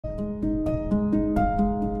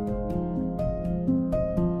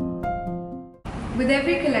With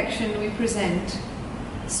every collection, we present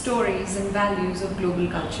stories and values of global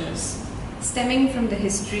cultures, stemming from the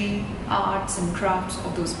history, arts and crafts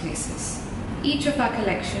of those places. Each of our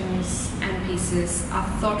collections and pieces are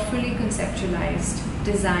thoughtfully conceptualized,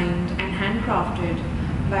 designed and handcrafted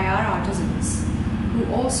by our artisans, who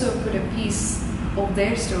also put a piece of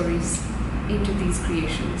their stories into these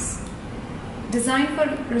creations. Design for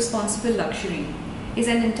responsible luxury is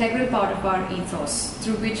an integral part of our ethos,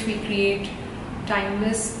 through which we create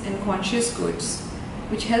timeless and conscious goods,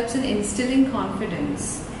 which helps in instilling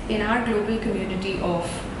confidence in our global community of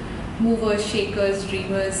movers, shakers,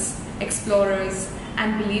 dreamers, explorers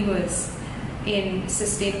and believers in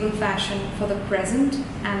sustainable fashion for the present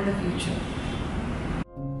and the future.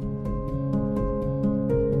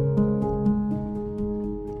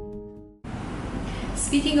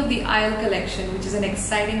 Speaking of the Isle collection, which is an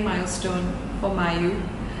exciting milestone for MAYU,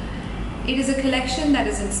 it is a collection that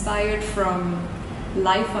is inspired from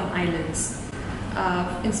life on islands,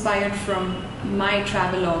 inspired from my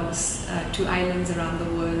travelogues to islands around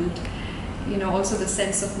the world. You know, also the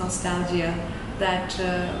sense of nostalgia that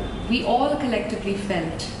we all collectively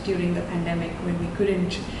felt during the pandemic when we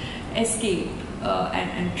couldn't escape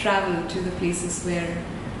and travel to the places where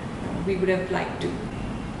we would have liked to.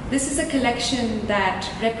 This is a collection that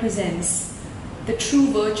represents the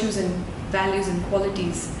true virtues and values and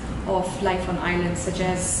qualities of life on islands, such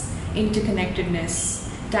as interconnectedness,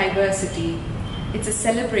 diversity. It's a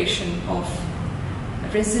celebration of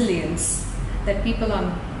resilience that people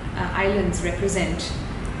on islands represent.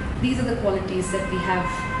 These are the qualities that we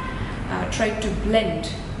have tried to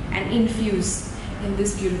blend and infuse in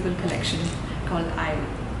this beautiful collection called Isle.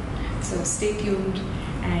 So stay tuned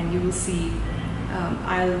and you will see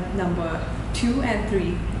Isle number 2 and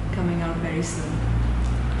 3 coming out very soon.